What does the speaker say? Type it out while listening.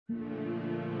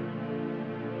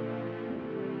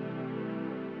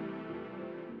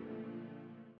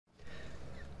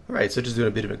Alright, so just doing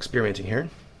a bit of experimenting here.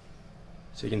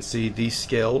 So you can see these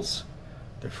scales,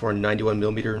 they're for a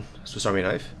 91mm Swiss Army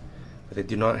knife, but they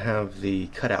do not have the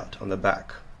cutout on the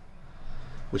back,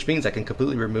 which means I can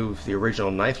completely remove the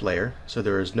original knife layer, so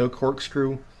there is no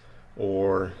corkscrew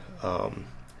or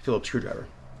Phillips screwdriver.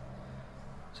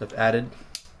 So I've added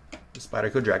the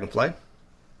Spyderco Dragonfly.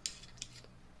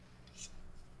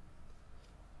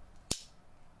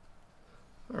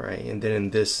 Alright, and then in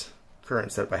this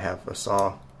current setup I have a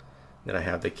saw, then I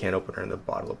have the can opener and the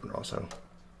bottle opener also.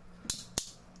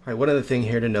 Alright, one other thing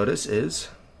here to notice is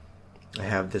I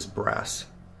have these brass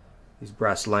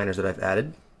liners that I've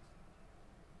added.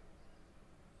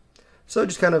 So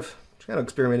just kind of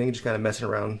experimenting, just kind of messing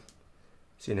around,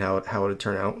 seeing how it would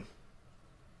turn out.